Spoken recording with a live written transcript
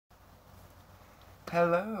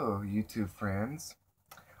Hello, YouTube friends.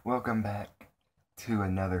 Welcome back to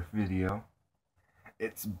another video.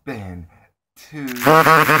 It's been two. Lord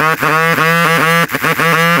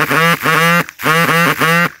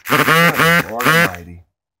Almighty.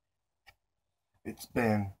 It's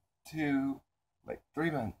been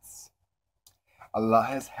 3 months. A lot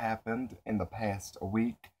has happened in the past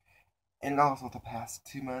week and also the past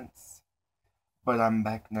 2 months. But I'm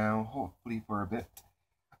back now, hopefully for a bit,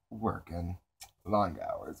 working long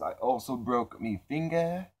hours. I also broke me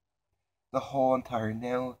finger. The whole entire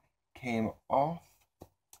nail came off.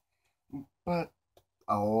 But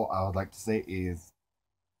all I would like to say is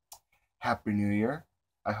Happy New Year.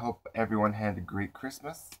 I hope everyone had a great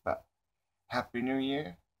Christmas, but Happy New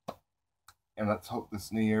Year. And let's hope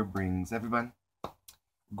this new year brings everyone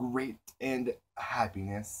great and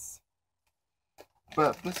happiness.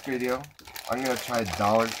 But this video, I'm going to try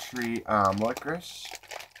Dollar Tree licorice.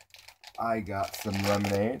 I got some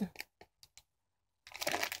lemonade.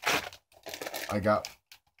 I got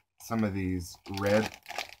some of these red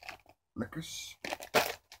licorice.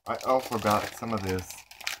 I also got some of this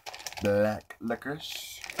black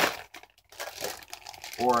licorice,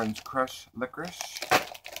 orange crush licorice,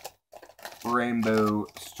 rainbow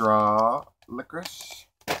straw licorice,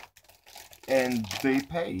 and they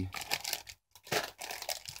pay.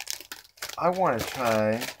 I want to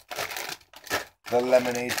try the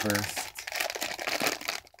lemonade first.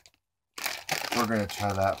 We're going to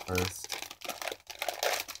try that first.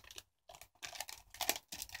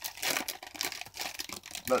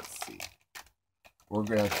 Let's see. We're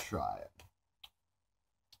going to try it.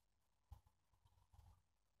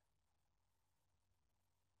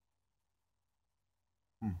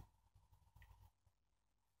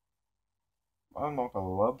 I don't know if I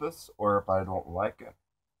love this or if I don't like it.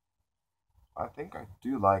 I think I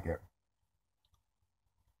do like it.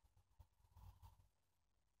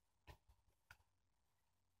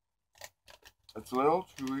 It's a little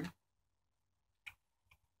chewy.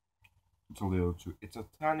 It's a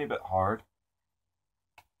tiny bit hard.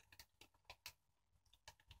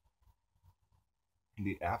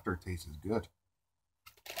 The aftertaste is good.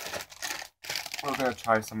 We're gonna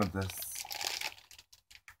try some of this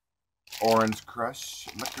orange crush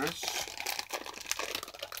licorice.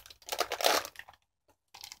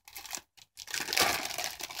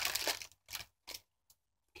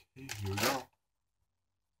 Okay, here we go.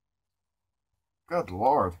 Good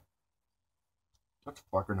lord. That's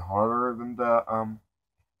fucking harder than the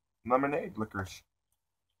lemonade licorice.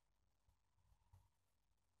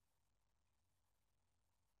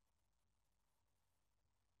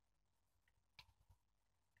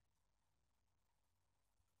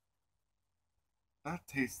 That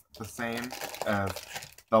tastes the same as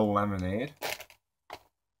the lemonade.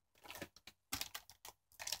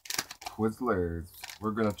 Twizzlers.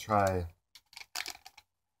 We're gonna try.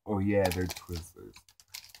 Oh yeah, they're Twizzlers.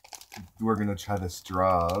 We're gonna try the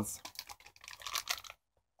straws.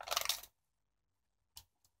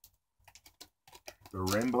 The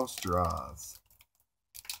rainbow straws.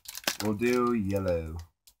 We'll do yellow.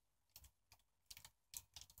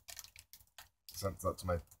 Since that's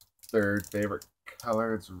my third favorite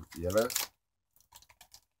color, it's yellow.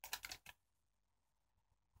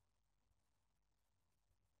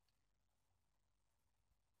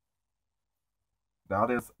 That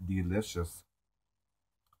is delicious.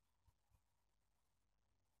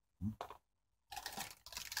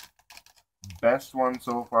 Best one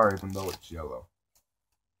so far, even though it's yellow.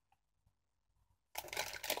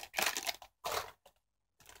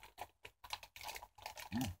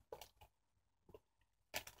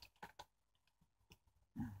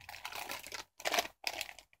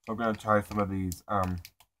 I'm gonna try some of these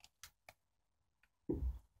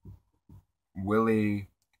Willy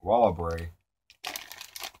Wallaberry.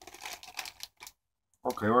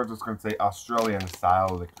 Okay, we're just gonna say Australian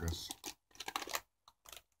style licorice.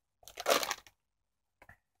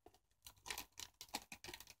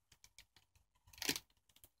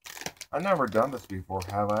 I've never done this before,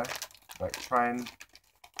 have I? Like trying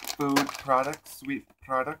food products, sweet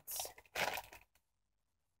products.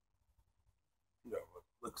 You know what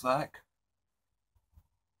it looks like.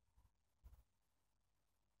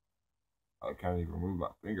 I can't even move my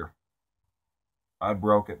finger. I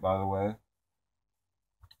broke it, by the way.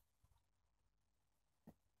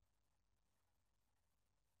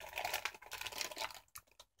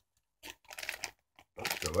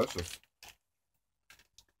 That's delicious.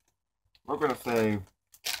 We're gonna save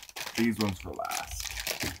these ones for last.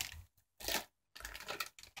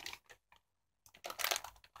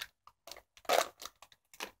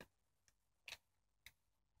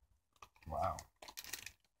 Wow.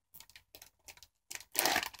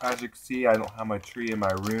 As you can see, I don't have my tree in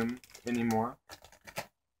my room anymore.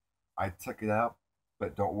 I took it out,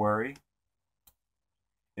 but don't worry.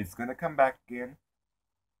 It's gonna come back again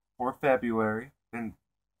for February. Then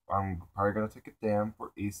I'm probably gonna take it down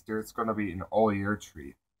for Easter. It's gonna be an all-year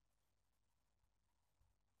tree.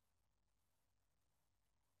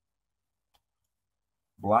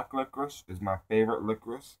 Black licorice is my favorite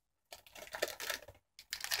licorice.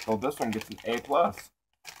 So this one gets an A+.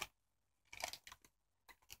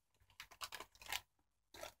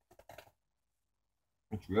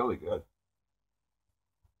 It's really good.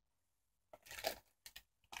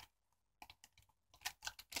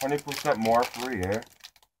 $20% more free, eh?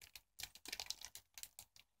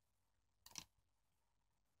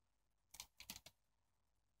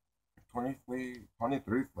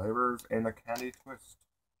 23 flavors and a candy twist.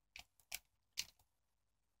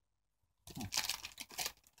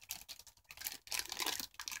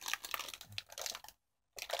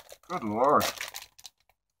 Good Lord.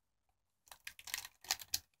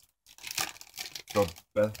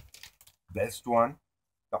 The best one,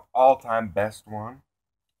 the all-time best one,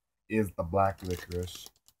 is the black licorice.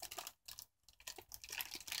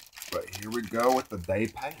 But here we go with the day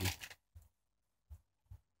pay.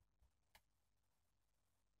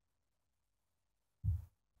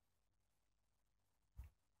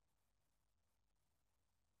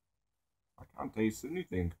 I can't taste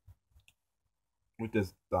anything with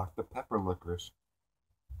this Dr. Pepper licorice.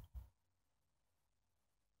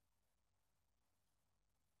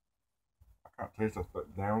 I can't taste a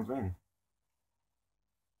foot down in.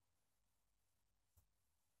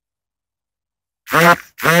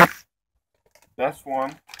 Best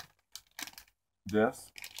one,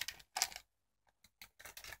 this.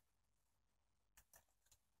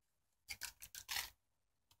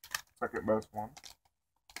 Second best one.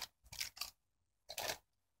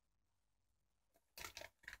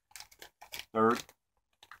 Third.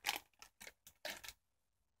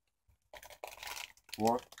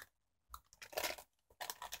 Fourth.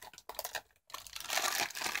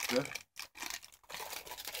 Fifth.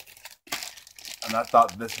 And I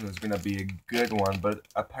thought this one was going to be a good one, but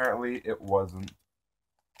apparently it wasn't.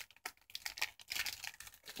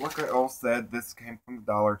 Like I all said, this came from the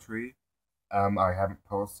Dollar Tree. I haven't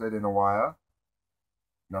posted in a while.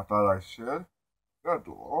 And I thought I should. Good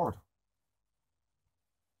Lord.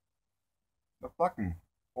 The fucking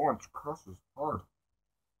orange crust is hard.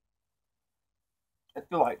 If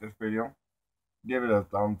you like this video, give it a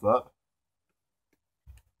thumbs up.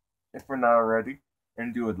 If you're not already,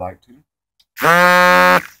 and you would like to,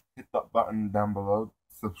 hit that button down below,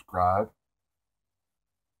 subscribe,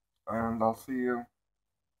 and I'll see you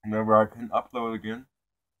whenever I can upload again.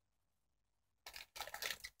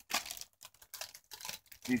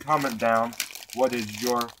 And comment down what is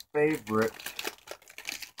your favorite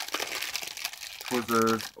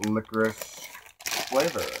Twizzlers licorice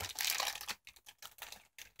flavor.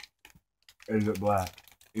 Is it black?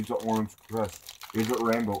 Is it orange crust? Is it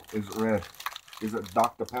rainbow? Is it red? Is it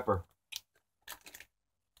Dr. Pepper?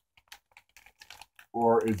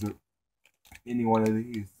 Or is it any one of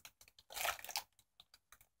these?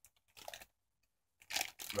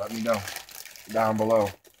 Let me know down below.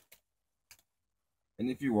 And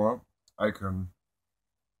if you want, I can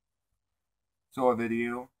show a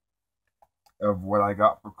video of what I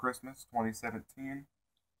got for Christmas 2017.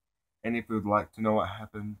 And if you'd like to know what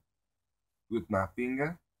happened with my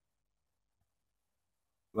finger,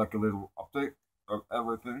 like a little update of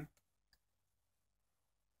everything,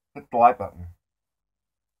 hit the like button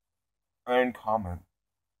and comment.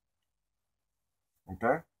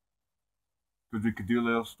 Okay? Because we could do a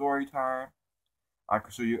little story time. I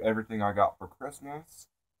could show you everything I got for Christmas.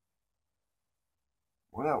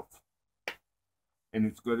 What else? And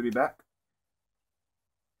it's good to be back.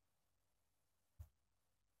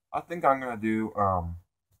 I think I'm gonna do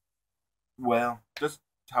well, just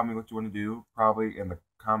tell me what you want to do, probably in the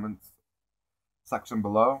comments section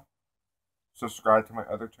below. Subscribe to my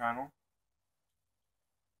other channel.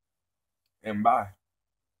 And bye.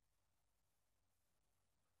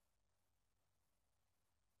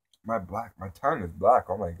 My tongue is black,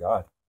 oh my god.